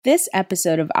This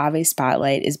episode of Ave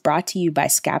Spotlight is brought to you by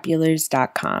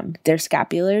Scapulars.com. Their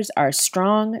scapulars are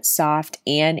strong, soft,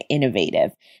 and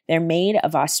innovative. They're made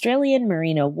of Australian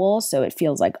merino wool, so it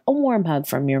feels like a warm hug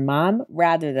from your mom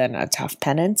rather than a tough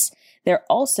penance. They're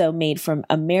also made from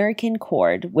American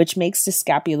cord, which makes the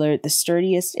scapular the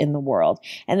sturdiest in the world.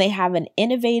 And they have an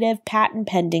innovative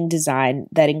patent-pending design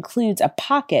that includes a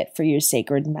pocket for your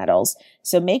sacred metals.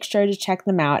 So make sure to check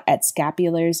them out at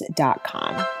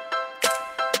Scapulars.com.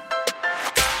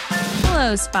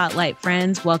 Hello, Spotlight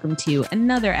friends. Welcome to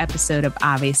another episode of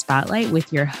Ave Spotlight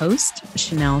with your host,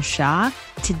 Chanel Shaw.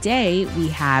 Today, we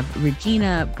have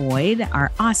Regina Boyd,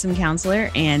 our awesome counselor,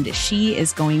 and she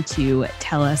is going to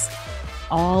tell us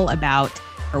all about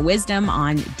her wisdom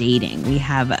on dating. We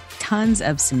have tons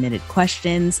of submitted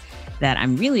questions that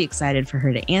I'm really excited for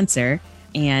her to answer.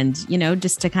 And,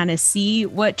 just to kind of see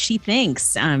what she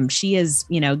thinks. She has,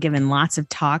 given lots of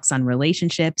talks on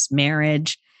relationships,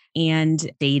 marriage, and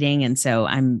dating. And so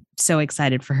I'm so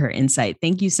excited for her insight.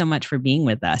 Thank you so much for being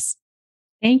with us.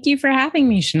 Thank you for having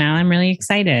me, Chanel. I'm really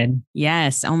excited.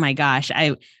 Yes. Oh my gosh.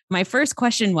 My first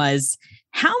question was,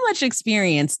 how much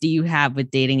experience do you have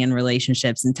with dating and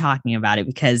relationships and talking about it?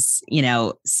 Because,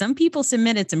 some people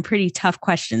submitted some pretty tough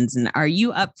questions. And are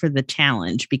you up for the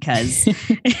challenge? Because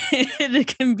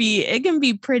it can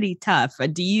be pretty tough.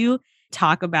 Do you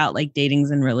talk about like datings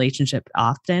and relationships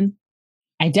often?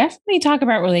 I definitely talk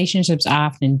about relationships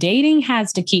often. Dating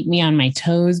has to keep me on my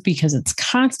toes because it's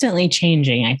constantly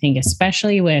changing. I think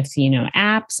especially with,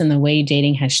 apps and the way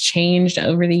dating has changed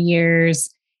over the years.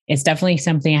 It's definitely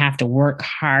something I have to work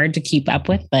hard to keep up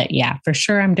with. But yeah, for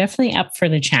sure, I'm definitely up for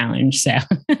the challenge. So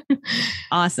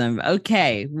awesome.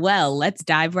 Okay, well, let's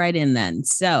dive right in then.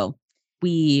 So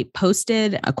we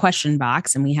posted a question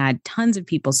box and we had tons of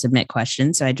people submit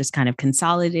questions. So I just kind of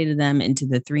consolidated them into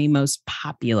the three most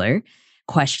popular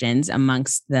questions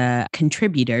amongst the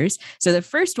contributors. So the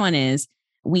first one is,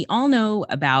 we all know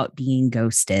about being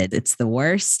ghosted. It's the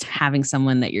worst, having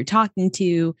someone that you're talking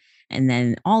to, and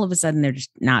then all of a sudden they're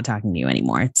just not talking to you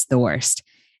anymore. It's the worst.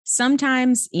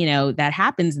 Sometimes, that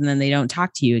happens and then they don't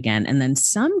talk to you again. And then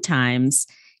sometimes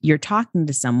you're talking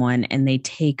to someone and they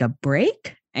take a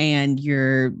break and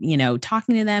you're,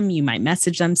 talking to them, you might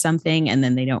message them something and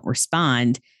then they don't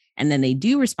respond. And then they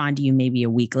do respond to you maybe a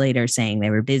week later saying they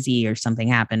were busy or something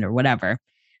happened or whatever.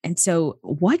 And so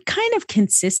what kind of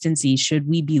consistency should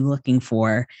we be looking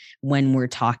for when we're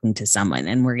talking to someone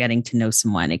and we're getting to know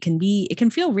someone? It can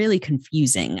feel really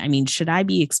confusing. I mean, should I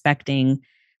be expecting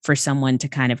for someone to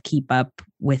kind of keep up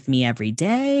with me every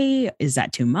day? Is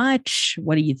that too much?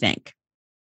 What do you think?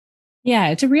 Yeah,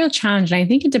 it's a real challenge. And I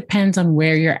think it depends on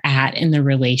where you're at in the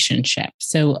relationship.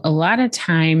 So a lot of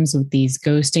times with these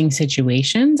ghosting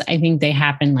situations, I think they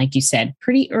happen, like you said,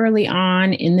 pretty early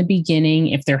on in the beginning.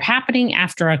 If they're happening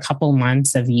after a couple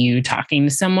months of you talking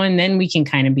to someone, then we can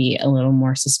kind of be a little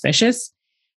more suspicious.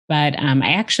 But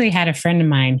I actually had a friend of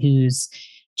mine whose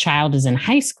child is in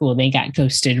high school. They got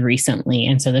ghosted recently.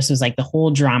 And so this was like the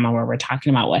whole drama where we're talking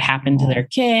about what happened to their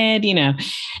kid,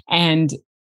 and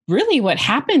really what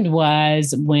happened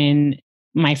was when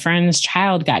my friend's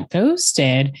child got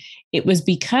ghosted, it was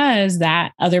because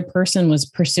that other person was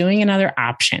pursuing another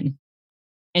option.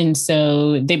 And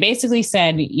so they basically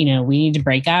said, we need to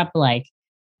break up,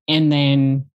 and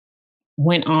then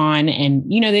went on and,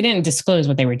 they didn't disclose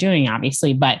what they were doing,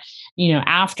 obviously, but,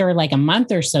 after like a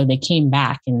month or so, they came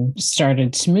back and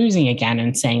started schmoozing again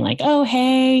and saying like, oh,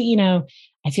 hey,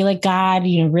 I feel like God,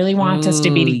 really wants us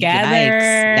to be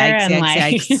together.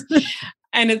 Yikes.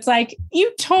 And it's like,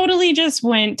 you totally just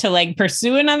went to like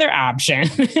pursue another option.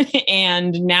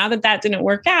 And now that didn't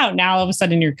work out, now all of a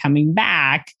sudden you're coming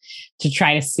back to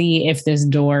try to see if this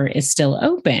door is still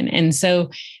open. And so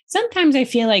sometimes I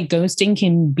feel like ghosting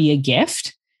can be a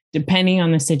gift depending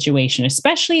on the situation,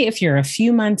 especially if you're a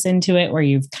few months into it where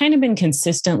you've kind of been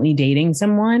consistently dating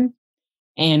someone.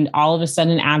 And all of a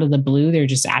sudden, out of the blue, they're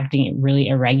just acting really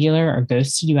irregular or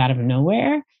ghosted you out of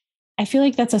nowhere. I feel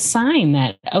like that's a sign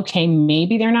that, okay,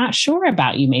 maybe they're not sure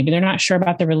about you. Maybe they're not sure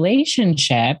about the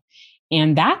relationship.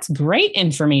 And that's great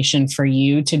information for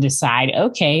you to decide,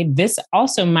 okay, this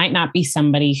also might not be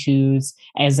somebody who's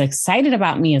as excited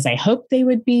about me as I hope they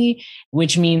would be,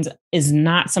 which means is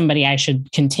not somebody I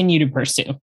should continue to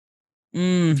pursue.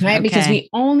 Right? Okay. Because we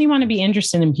only want to be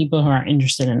interested in people who are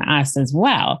interested in us as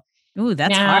well. Ooh,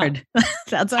 that's hard.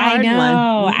 That's a hard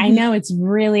one. I know it's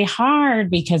really hard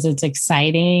because it's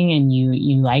exciting and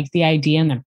you like the idea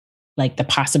and the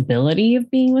possibility of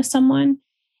being with someone.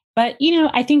 But,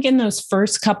 I think in those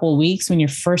first couple of weeks when you're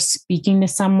first speaking to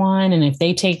someone, and if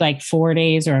they take like 4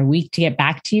 days or a week to get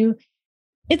back to you,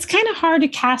 it's kind of hard to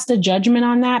cast a judgment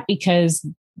on that because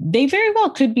they very well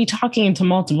could be talking to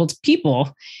multiple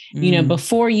people,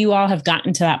 before you all have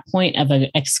gotten to that point of an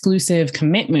exclusive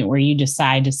commitment where you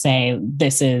decide to say,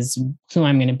 this is who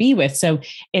I'm going to be with. So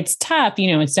it's tough.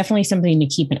 It's definitely something to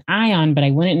keep an eye on, but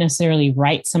I wouldn't necessarily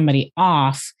write somebody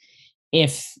off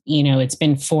if, it's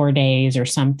been 4 days or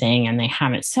something and they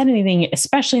haven't said anything,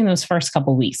 especially in those first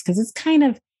couple of weeks, because it's kind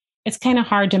of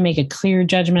hard to make a clear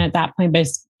judgment at that point, but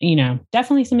it's,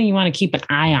 definitely something you want to keep an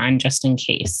eye on just in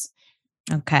case.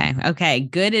 Okay.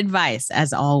 Good advice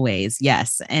as always.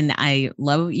 Yes. And I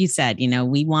love what you said.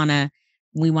 We want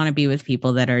to be with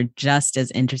people that are just as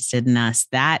interested in us.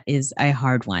 That is a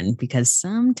hard one because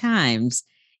sometimes,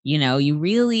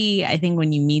 I think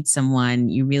when you meet someone,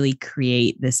 you really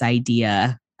create this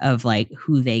idea of like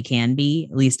who they can be.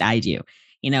 At least I do,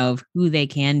 of who they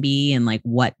can be and like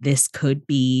what this could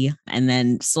be. And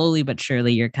then slowly but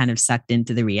surely, you're kind of sucked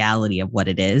into the reality of what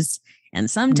it is. And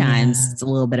sometimes it's a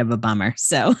little bit of a bummer.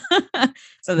 So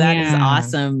that is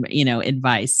awesome,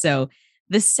 advice. So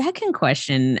the second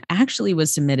question actually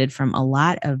was submitted from a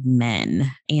lot of men.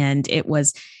 And it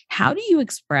was, how do you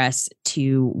express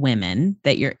to women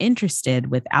that you're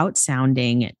interested without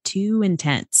sounding too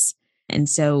intense? And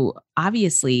so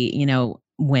obviously,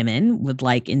 women would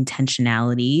like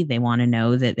intentionality. They want to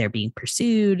know that they're being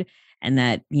pursued and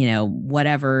that,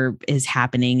 whatever is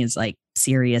happening is like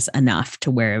serious enough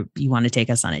to where you want to take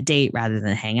us on a date rather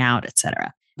than hang out, et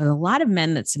cetera. But a lot of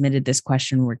men that submitted this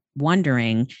question were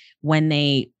wondering when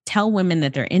they tell women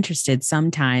that they're interested,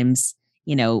 sometimes,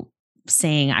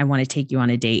 saying, I want to take you on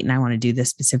a date and I want to do this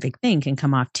specific thing can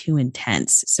come off too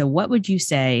intense. So what would you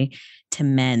say to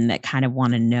men that kind of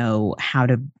want to know how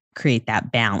to create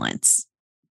that balance?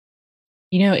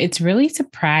 It's really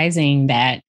surprising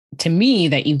to me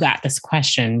that you got this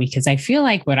question, because I feel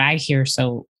like what I hear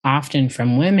so often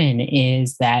from women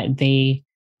is that they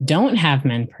don't have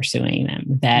men pursuing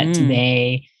them, that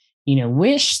they,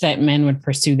 wish that men would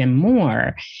pursue them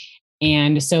more.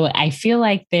 And so I feel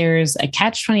like there's a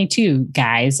catch-22,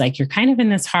 guys, like you're kind of in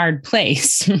this hard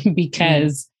place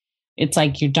because it's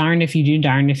like you're darned if you do,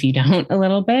 darned if you don't a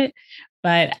little bit.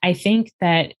 But I think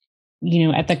that,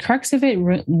 at the crux of it,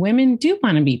 women do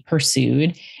want to be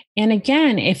pursued. And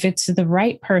again, if it's the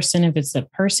right person, if it's the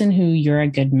person who you're a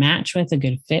good match with, a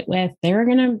good fit with, they're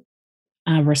going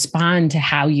to respond to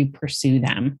how you pursue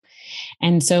them.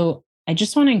 And so I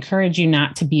just want to encourage you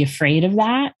not to be afraid of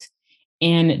that.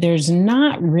 And there's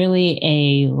not really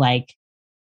a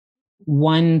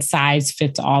one size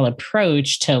fits all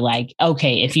approach to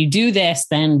okay, if you do this,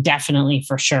 then definitely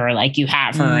for sure, you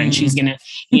have her and she's going to,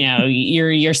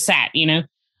 you're set,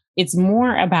 it's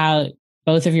more about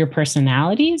both of your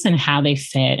personalities and how they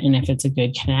fit and if it's a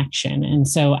good connection. And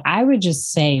so I would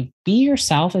just say, be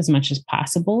yourself as much as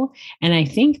possible. And I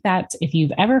think that if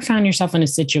you've ever found yourself in a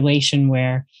situation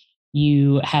where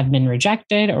you have been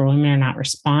rejected or women are not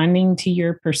responding to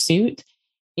your pursuit,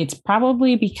 it's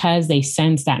probably because they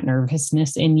sense that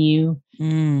nervousness in you,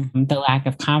 the lack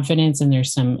of confidence, and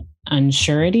there's some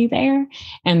unsurety there.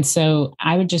 And so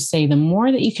I would just say the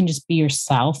more that you can just be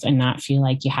yourself and not feel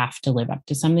like you have to live up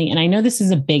to something. And I know this is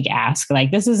a big ask.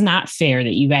 This is not fair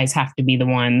that you guys have to be the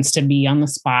ones to be on the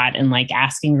spot and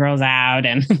asking girls out.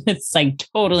 And it's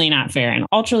totally not fair and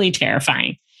ultra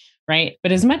terrifying. Right.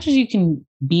 But as much as you can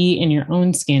be in your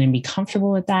own skin and be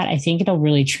comfortable with that, I think it'll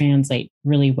really translate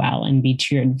really well and be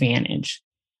to your advantage.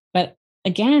 But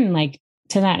again,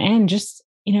 to that end, just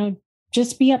be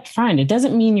upfront. It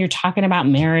doesn't mean you're talking about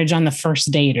marriage on the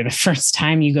first date or the first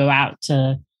time you go out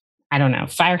to, I don't know,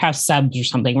 Firehouse Subs or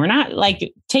something. We're not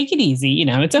take it easy.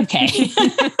 It's okay.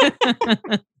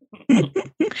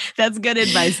 That's good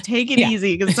advice. Take it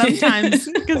easy because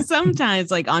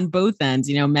sometimes on both ends,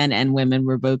 men and women,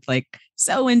 we're both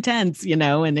so intense,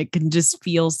 and it can just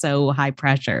feel so high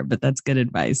pressure, but that's good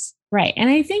advice. Right. And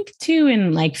I think too,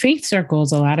 in faith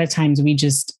circles, a lot of times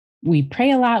we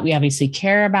pray a lot. We obviously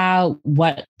care about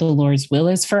what the Lord's will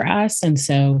is for us. And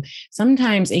so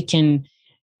sometimes it can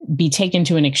be taken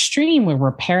to an extreme where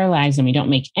we're paralyzed and we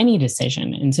don't make any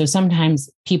decision. And so sometimes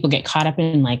people get caught up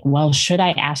in well, should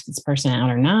I ask this person out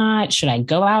or not? Should I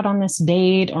go out on this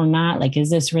date or not?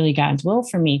 Is this really God's will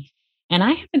for me? And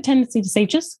I have a tendency to say,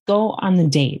 just go on the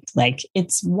date.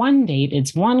 It's one date,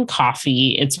 it's one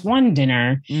coffee, it's one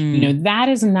dinner. That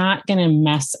is not going to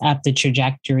mess up the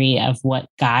trajectory of what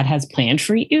God has planned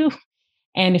for you.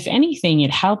 And if anything,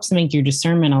 it helps make your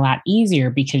discernment a lot easier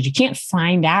because you can't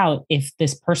find out if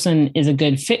this person is a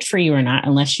good fit for you or not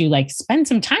unless you spend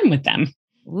some time with them.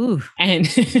 Ooh.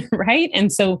 And right.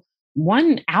 And so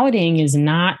one outing is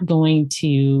not going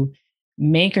to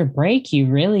make or break you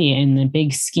really in the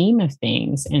big scheme of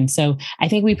things. And so I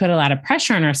think we put a lot of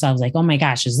pressure on ourselves, like, oh my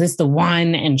gosh, is this the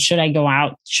one? And should I go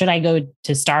out? Should I go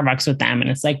to Starbucks with them? And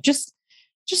it's like, just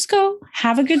go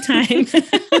have a good time.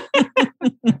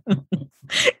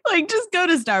 Like, just go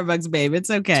to Starbucks, babe. It's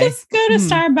okay. Just go to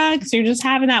Starbucks. You're just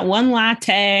having that one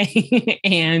latte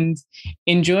and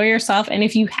enjoy yourself. And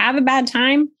if you have a bad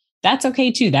time, that's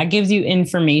okay too. That gives you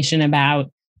information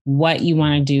about what you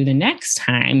want to do the next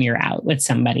time you're out with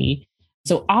somebody.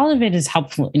 So all of it is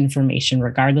helpful information,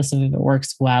 regardless of if it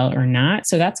works well or not.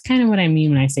 So that's kind of what I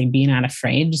mean when I say be not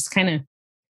afraid. Just kind of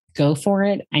go for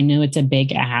it. I know it's a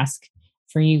big ask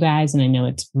for you guys, and I know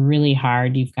it's really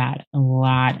hard. You've got a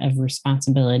lot of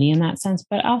responsibility in that sense,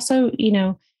 but also,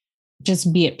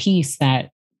 just be at peace that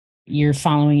you're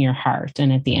following your heart.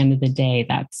 And at the end of the day,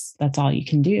 that's all you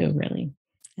can do, really.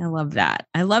 I love that.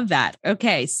 I love that.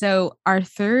 Okay. So our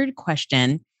third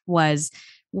question was,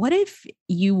 what if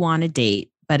you want to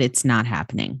date, but it's not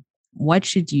happening? What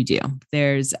should you do?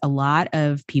 There's a lot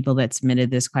of people that submitted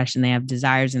this question. They have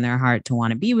desires in their heart to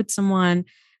want to be with someone,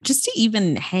 just to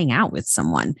even hang out with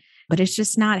someone, but it's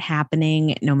just not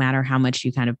happening no matter how much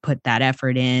you kind of put that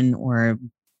effort in or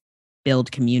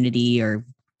build community or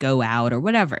go out or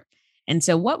whatever. And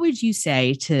so what would you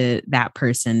say to that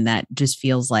person that just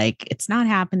feels like it's not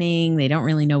happening? They don't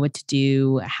really know what to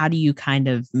do. How do you kind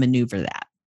of maneuver that?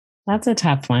 That's a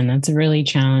tough one. That's really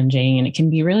challenging, and it can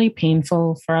be really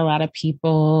painful for a lot of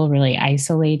people, really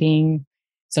isolating.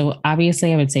 So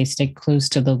obviously I would say stick close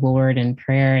to the Lord, and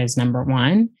prayer is number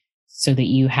one, so that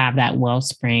you have that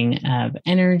wellspring of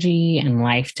energy and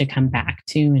life to come back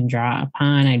to and draw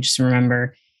upon. I just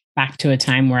remember back to a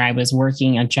time where I was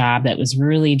working a job that was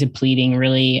really depleting,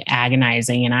 really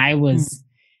agonizing. And I was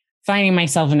finding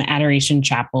myself in the Adoration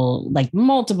Chapel like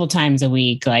multiple times a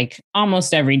week, like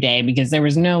almost every day, because there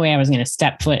was no way I was going to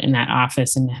step foot in that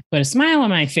office and put a smile on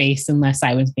my face unless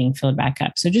I was being filled back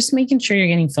up. So just making sure you're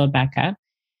getting filled back up.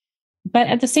 But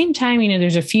at the same time,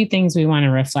 there's a few things we want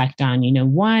to reflect on.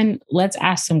 One, let's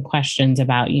ask some questions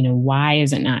about, why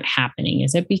is it not happening?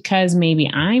 Is it because maybe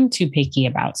I'm too picky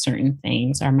about certain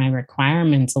things? Are my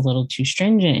requirements a little too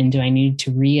stringent? And do I need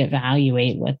to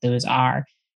reevaluate what those are?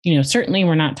 Certainly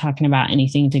we're not talking about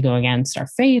anything to go against our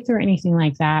faith or anything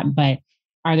like that. But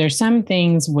are there some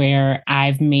things where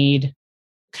I've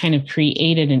kind of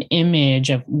created an image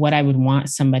of what I would want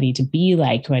somebody to be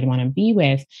like, who I'd want to be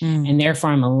with. And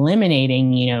therefore I'm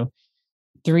eliminating,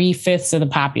 3/5 of the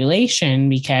population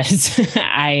because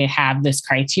I have this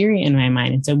criteria in my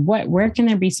mind. And so where can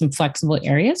there be some flexible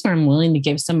areas where I'm willing to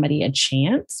give somebody a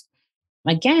chance?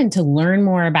 Again, to learn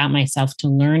more about myself, to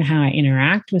learn how I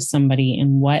interact with somebody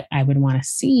and what I would want to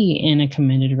see in a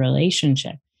committed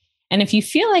relationship. And if you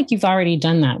feel like you've already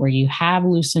done that, where you have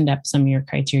loosened up some of your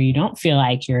criteria, you don't feel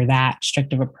like you're that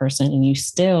strict of a person and you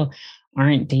still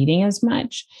aren't dating as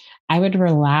much, I would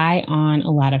rely on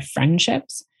a lot of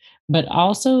friendships, but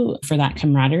also for that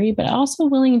camaraderie, but also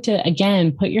willing to,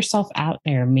 again, put yourself out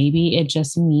there. Maybe it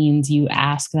just means you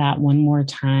ask that one more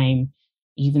time,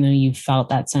 even though you felt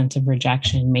that sense of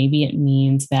rejection. Maybe it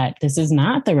means that this is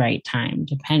not the right time,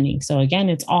 depending. So again,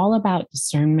 it's all about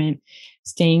discernment,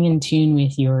 staying in tune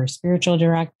with your spiritual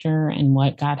director and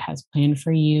what God has planned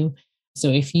for you. So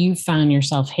if you found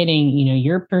yourself hitting,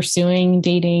 you're pursuing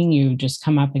dating, you just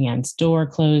come up against door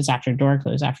closed after door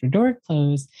closed after door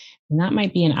closed, then that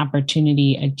might be an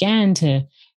opportunity again to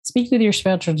speak with your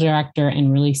spiritual director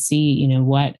and really see,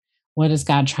 what is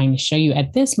God trying to show you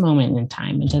at this moment in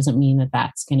time? It doesn't mean that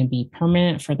that's going to be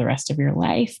permanent for the rest of your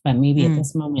life, but maybe at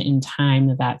this moment in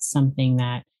time, that's something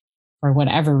that for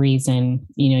whatever reason,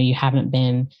 you haven't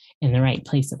been in the right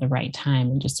place at the right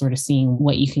time, and just sort of seeing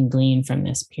what you can glean from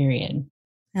this period.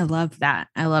 I love that.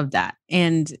 I love that.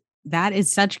 And that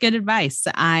is such good advice.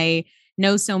 I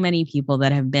know so many people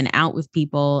that have been out with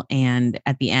people and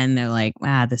at the end, they're like,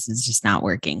 wow, this is just not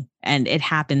working. And it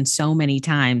happens so many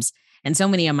times. And so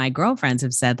many of my girlfriends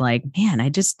have said like, man,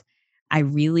 I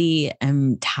really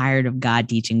am tired of God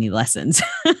teaching me lessons.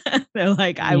 They're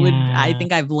like, I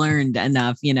think I've learned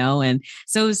enough, and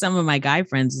so some of my guy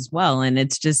friends as well. And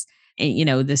it's just,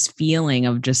 this feeling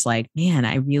of just like, man,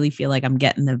 I really feel like I'm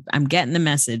getting the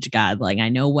message, God. Like, I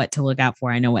know what to look out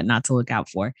for. I know what not to look out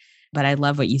for. But I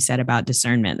love what you said about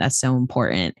discernment. That's so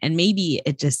important. And maybe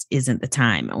it just isn't the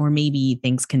time, or maybe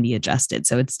things can be adjusted.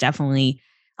 So it's definitely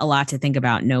a lot to think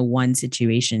about. No one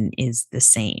situation is the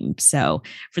same. So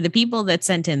for the people that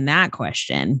sent in that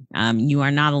question, you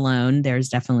are not alone. There's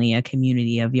definitely a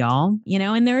community of y'all,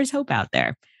 and there is hope out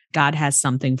there. God has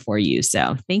something for you.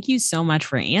 So thank you so much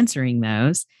for answering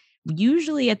those.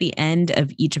 Usually at the end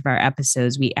of each of our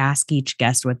episodes, we ask each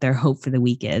guest what their hope for the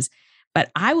week is. But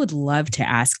I would love to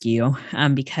ask you,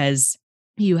 because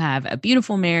you have a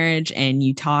beautiful marriage and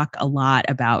you talk a lot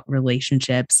about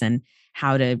relationships and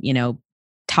how to,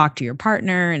 talk to your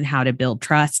partner and how to build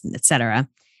trust, et cetera.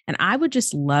 And I would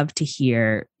just love to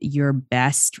hear your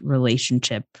best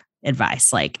relationship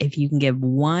advice. Like if you can give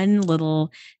one little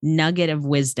nugget of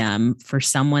wisdom for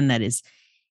someone that is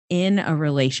in a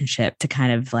relationship to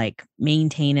kind of like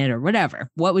maintain it or whatever,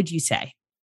 what would you say?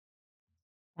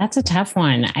 That's a tough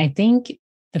one. I think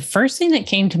the first thing that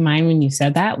came to mind when you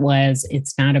said that was,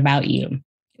 it's not about you.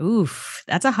 Oof,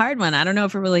 that's a hard one. I don't know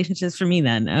if a relationship's for me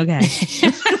then. Okay.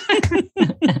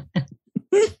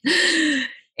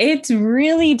 It's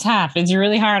really tough. It's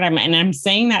really hard. I'm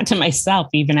saying that to myself,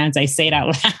 even as I say it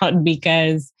out loud,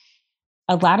 because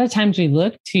a lot of times we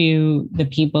look to the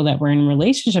people that we're in a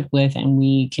relationship with and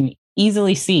we can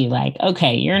easily see like,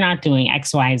 okay, you're not doing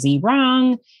X, Y, Z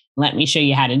wrong. Let me show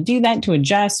you how to do that to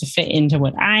adjust, to fit into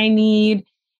what I need.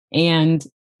 And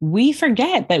we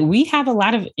forget that we have a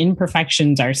lot of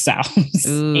imperfections ourselves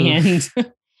and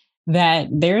that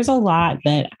there's a lot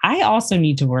that I also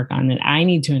need to work on, that I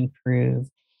need to improve.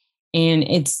 And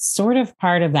it's sort of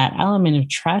part of that element of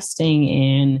trusting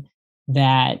in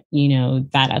that,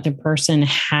 that other person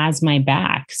has my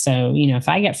back. So, if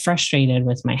I get frustrated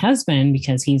with my husband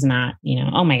because he's not,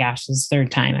 oh my gosh, this is the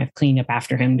third time I've cleaned up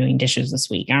after him doing dishes this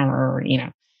week,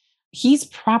 he's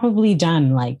probably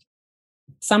done like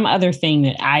some other thing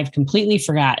that I've completely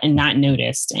forgot and not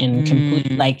noticed,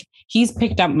 and like he's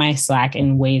picked up my slack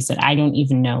in ways that I don't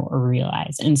even know or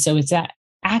realize. And so it's that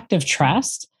act of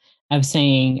trust of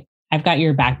saying, I've got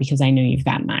your back because I know you've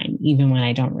got mine, even when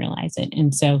I don't realize it.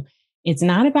 And so it's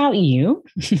not about you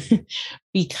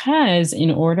because in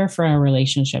order for a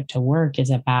relationship to work is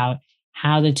about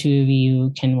how the two of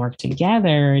you can work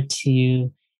together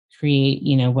to create,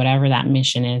 whatever that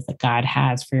mission is that God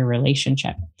has for your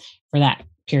relationship for that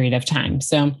period of time.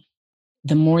 So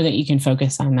the more that you can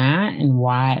focus on that and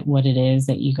what it is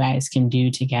that you guys can do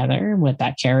together, what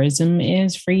that charism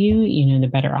is for you, the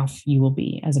better off you will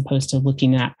be, as opposed to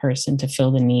looking at that person to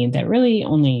fill the need that really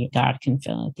only God can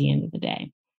fill at the end of the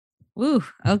day. Ooh,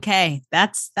 okay.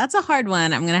 That's a hard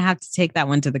one. I'm going to have to take that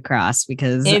one to the cross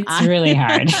because it's really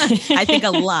hard. I think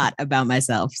a lot about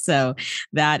myself. So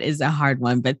that is a hard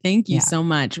one, but thank you so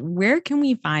much. Where can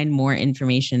we find more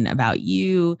information about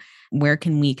you? Where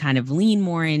can we kind of lean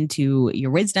more into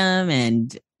your wisdom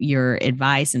and your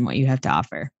advice and what you have to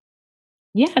offer?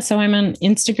 Yeah. So I'm on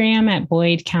Instagram at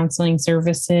Boyd Counseling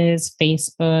Services,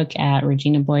 Facebook at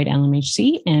Regina Boyd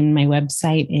LMHC, and my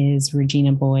website is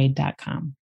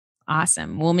reginaboyd.com.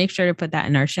 Awesome. We'll make sure to put that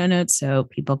in our show notes so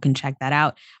people can check that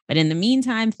out. But in the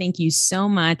meantime, thank you so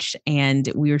much.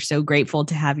 And we are so grateful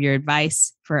to have your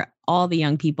advice for all the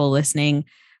young people listening.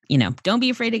 Don't be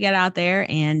afraid to get out there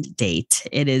and date.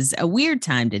 It is a weird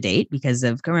time to date because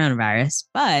of coronavirus,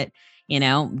 but,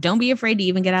 don't be afraid to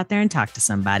even get out there and talk to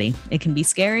somebody. It can be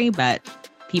scary, but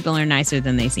people are nicer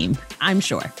than they seem, I'm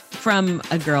sure, from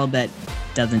a girl that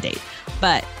doesn't date.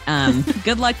 But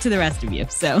good luck to the rest of you.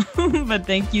 So, but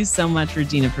thank you so much,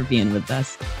 Regina, for being with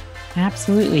us.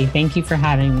 Absolutely. Thank you for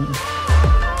having me.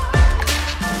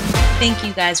 Thank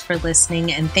you guys for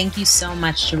listening, and thank you so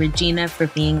much to Regina for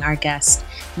being our guest.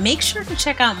 Make sure to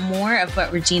check out more of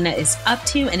what Regina is up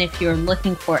to, and if you're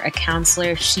looking for a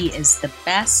counselor, she is the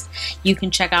best. You can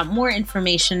check out more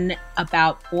information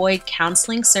about Boyd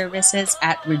Counseling Services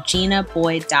at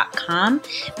reginaboyd.com.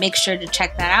 Make sure to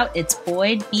check that out. It's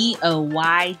Boyd,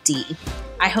 B-O-Y-D.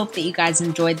 I hope that you guys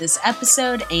enjoyed this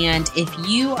episode, and if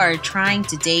you are trying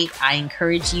to date, I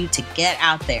encourage you to get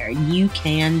out there. You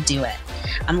can do it.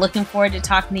 I'm looking forward to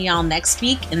talking to y'all next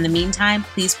week. In the meantime,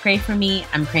 please pray for me.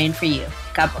 I'm praying for you.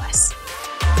 God bless.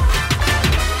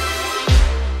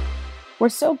 We're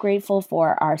so grateful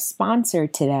for our sponsor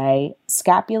today,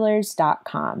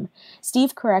 Scapulars.com.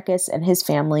 Steve Korekis and his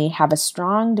family have a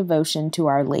strong devotion to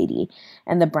Our Lady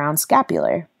and the brown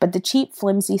scapular, but the cheap,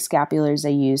 flimsy scapulars they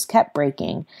used kept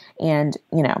breaking, and,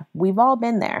 we've all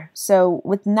been there. So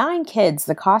with 9 kids,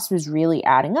 the cost was really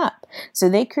adding up. So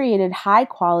they created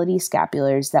high-quality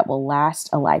scapulars that will last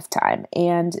a lifetime,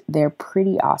 and they're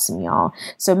pretty awesome, y'all.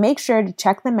 So make sure to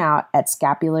check them out at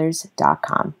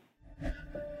Scapulars.com.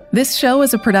 This show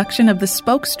is a production of the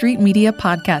Spoke Street Media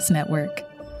Podcast Network.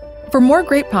 For more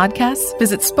great podcasts,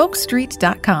 visit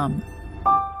spokestreet.com.